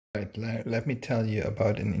Alright, let me tell you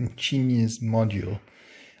about an ingenious module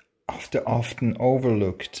of the often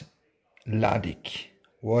overlooked Ladik.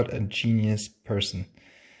 What a genius person.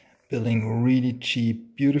 Building really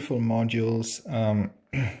cheap, beautiful modules.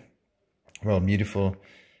 Well, beautiful,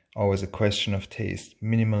 always a question of taste.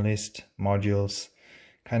 Minimalist modules,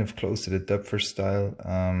 kind of close to the Dupfer style.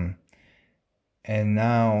 And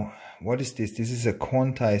now, what is this? This is a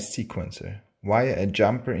quantized sequencer. Via a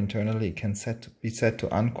jumper internally can be set to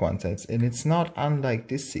unquantized, and it's not unlike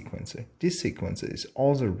this sequencer. This sequencer is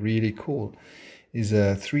also really cool. It's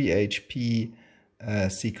a 3HP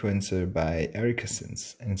sequencer by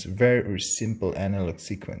Ericsson's, and it's a very simple analog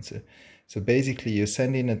sequencer. So basically you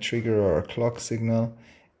send in a trigger or a clock signal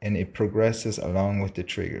and it progresses along with the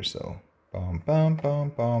trigger. So bum bum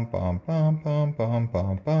bum bum bum bum bum bum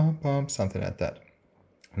bum bum bum, something like that.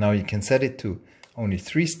 Now you can set it to only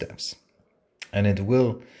 3 steps. And it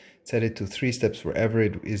will set it to 3 steps wherever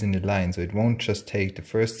it is in the line. So it won't just take the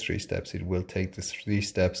first 3 steps, it will take the 3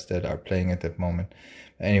 steps that are playing at that moment.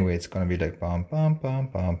 Anyway, it's gonna be like bum bum bum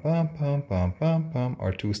bum bum bum bum bum bum,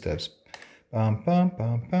 or 2 steps. Bum bum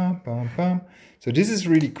bum bum bum bum. So this is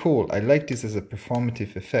really cool. I like this as a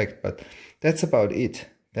performative effect, but that's about it.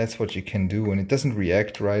 That's what you can do, and it doesn't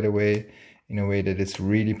react right away in a way that it's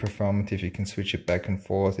really performative. You can switch it back and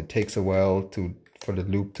forth. It takes a while for the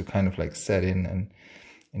loop to kind of like set in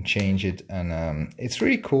and change it, and it's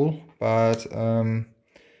really cool, but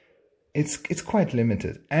it's quite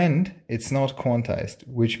limited, and it's not quantized,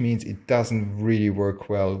 which means it doesn't really work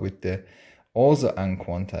well with the also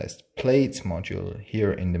unquantized plates module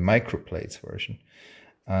here in the microplates version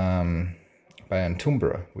by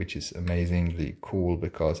Antumbra, which is amazingly cool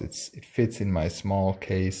because it fits in my small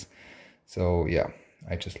case. So yeah,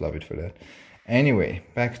 I just love it for that. Anyway,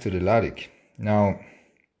 back to the Ladik. Now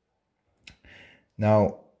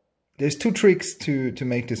there's 2 tricks to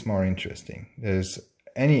make this more interesting. There's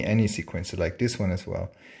any sequencer like this one as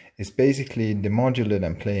well. It's basically the module that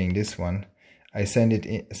I'm playing, this one. I send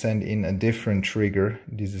in a different trigger.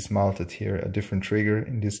 This is mounted here, a different trigger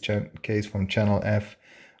in this case from channel F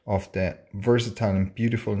of the versatile and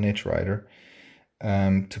beautiful Niche Rider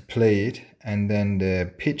to play it, and then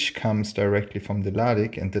the pitch comes directly from the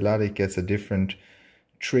Ladik, and the Ladik gets a different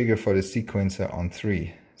trigger for the sequencer on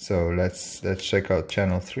 3. So let's check out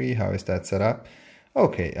channel 3. How is that set up?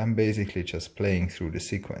 Okay, I'm basically just playing through the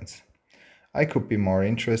sequence. I could be more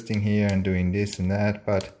interesting here and doing this and that,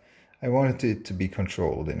 but I wanted it to be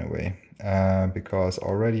controlled in a way, because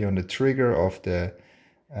already on the trigger of the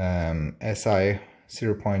SI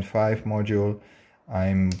 0.5 module,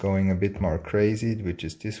 I'm going a bit more crazy, which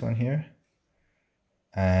is this one here.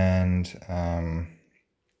 And I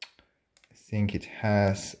think it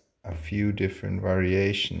has a few different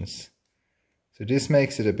variations. So this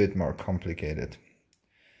makes it a bit more complicated.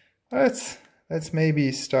 Let's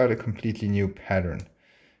maybe start a completely new pattern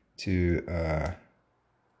to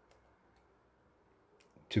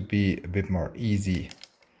be a bit more easy.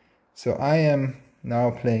 So I am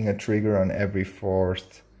now playing a trigger on every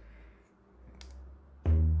 4th.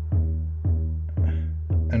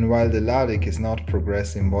 And while the Ladik is not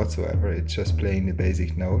progressing whatsoever, it's just playing the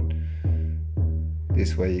basic note.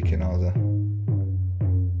 This way you can also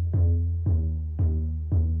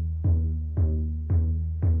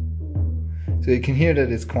so you can hear that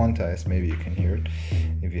it's quantized. Maybe you can hear it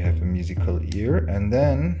if you have a musical ear. And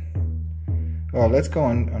then, well, let's go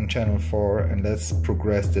on channel 4 and let's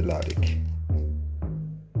progress the Ladik.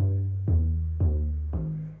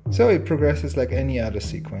 So it progresses like any other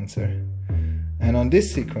sequencer. And on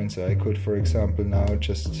this sequencer I could, for example, now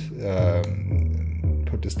just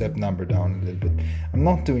put the step number down a little bit. I'm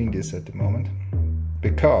not doing this at the moment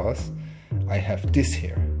because I have this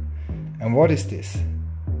here. And what is this?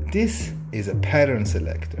 This is a pattern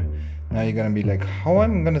selector. Now you're gonna be like, how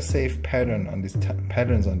am I gonna save patterns on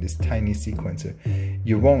this tiny sequencer?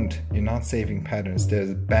 You won't. You're not saving patterns.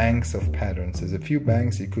 There's banks of patterns. There's a few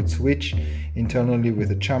banks. You could switch internally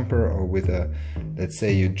with a jumper, or with a, let's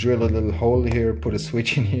say you drill a little hole here, put a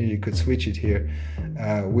switch in here, you could switch it here,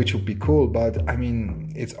 which would be cool. But I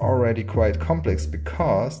mean, it's already quite complex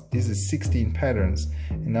because this is 16 patterns.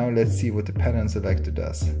 And now let's see what the pattern selector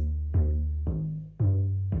does.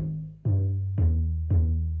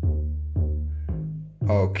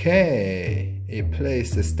 Okay, it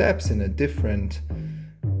plays the steps in a different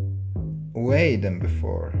way than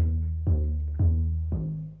before.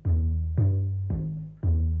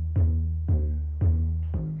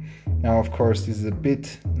 Now, of course, this is a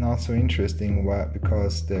bit not so interesting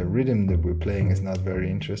because the rhythm that we're playing is not very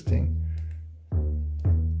interesting.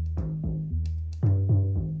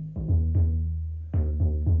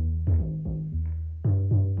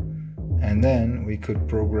 and then we could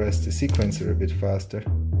progress the sequencer a bit faster.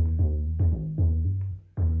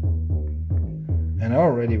 And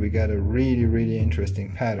already we got a really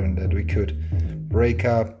interesting pattern that we could break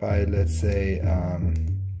up by, let's say,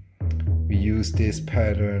 we use this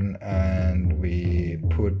pattern and we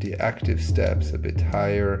put the active steps a bit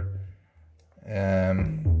higher,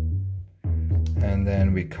 and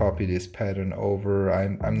then we copy this pattern over.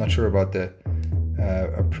 I'm not sure about the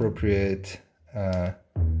appropriate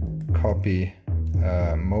copy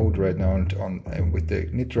mode right now with the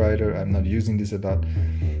knit writer. I'm not using this a lot.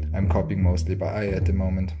 I'm copying mostly by eye at the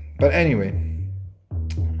moment. But anyway,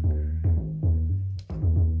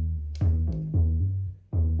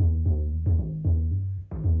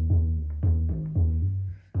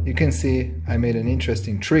 you can see I made an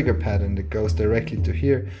interesting trigger pattern that goes directly to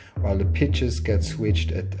here, while the pitches get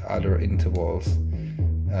switched at other intervals,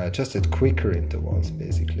 just at quicker intervals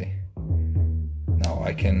basically. Now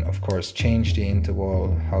I can of course change the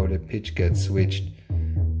interval, how the pitch gets switched,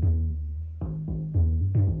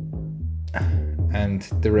 and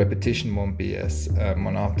the repetition won't be as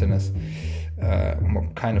monotonous, more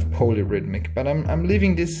kind of polyrhythmic. But I'm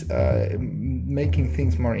leaving this, making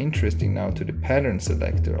things more interesting now, to the pattern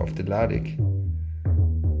selector of the Ladik.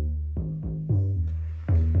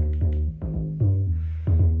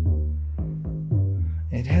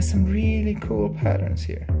 It has some really cool patterns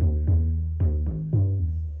here.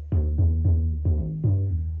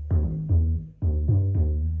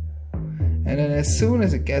 And then as soon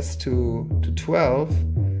as it gets to 12,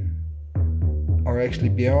 or actually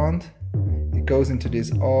beyond, it goes into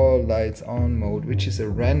this all lights on mode, which is a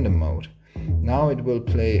random mode. Now it will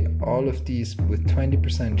play all of these with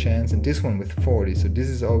 20% chance and this one with 40, so this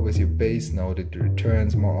is always your base note. It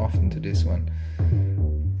returns more often to this one.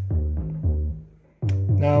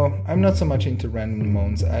 Now, I'm not so much into random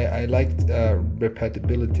modes. I like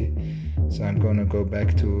repetibility, so I'm gonna go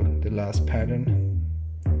back to the last pattern.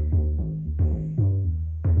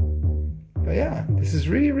 But yeah, this is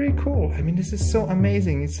really cool. I mean, this is so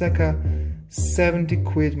amazing. It's like a 70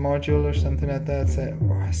 quid module or something like that,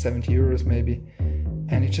 or 70 euros maybe,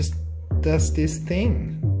 and it just does this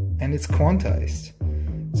thing, and it's quantized,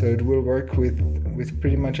 so it will work with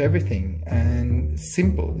pretty much everything, and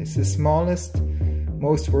simple. It's the smallest,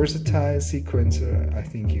 most versatile sequencer I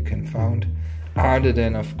think you can find, other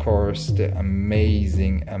than of course the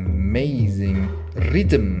amazing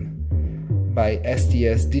Rhythm by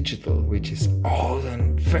SDS Digital, which is also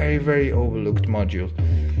a very overlooked module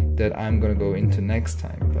that I'm gonna go into next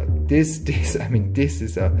time. But this I mean, this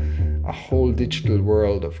is a whole digital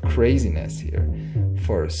world of craziness here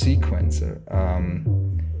for a sequencer.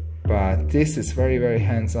 But this is very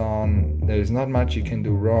hands-on. There's not much you can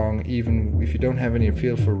do wrong, even if you don't have any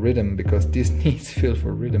feel for rhythm, because this needs feel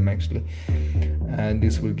for rhythm actually. And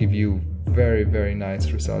this will give you very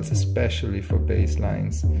nice results, especially for bass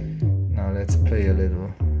lines. Now let's play a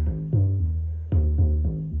little.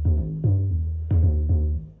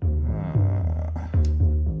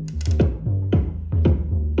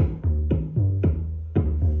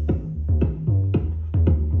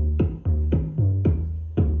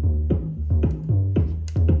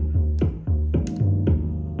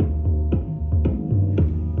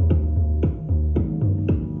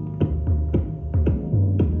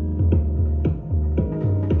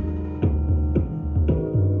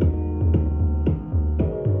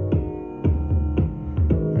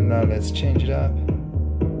 Now let's change it up.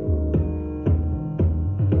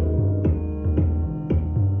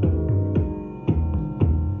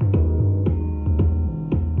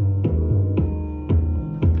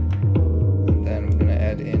 And then I'm gonna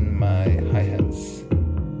add in my hi-hats.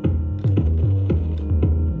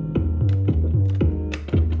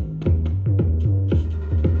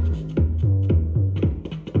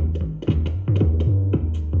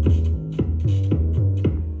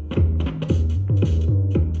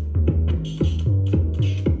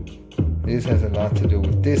 This has a lot to do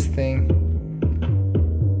with this thing,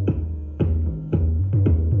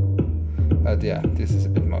 but yeah, this is a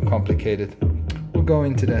bit more complicated. We'll go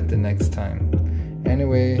into that the next time.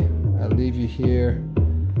 Anyway, I'll leave you here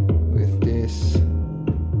with this.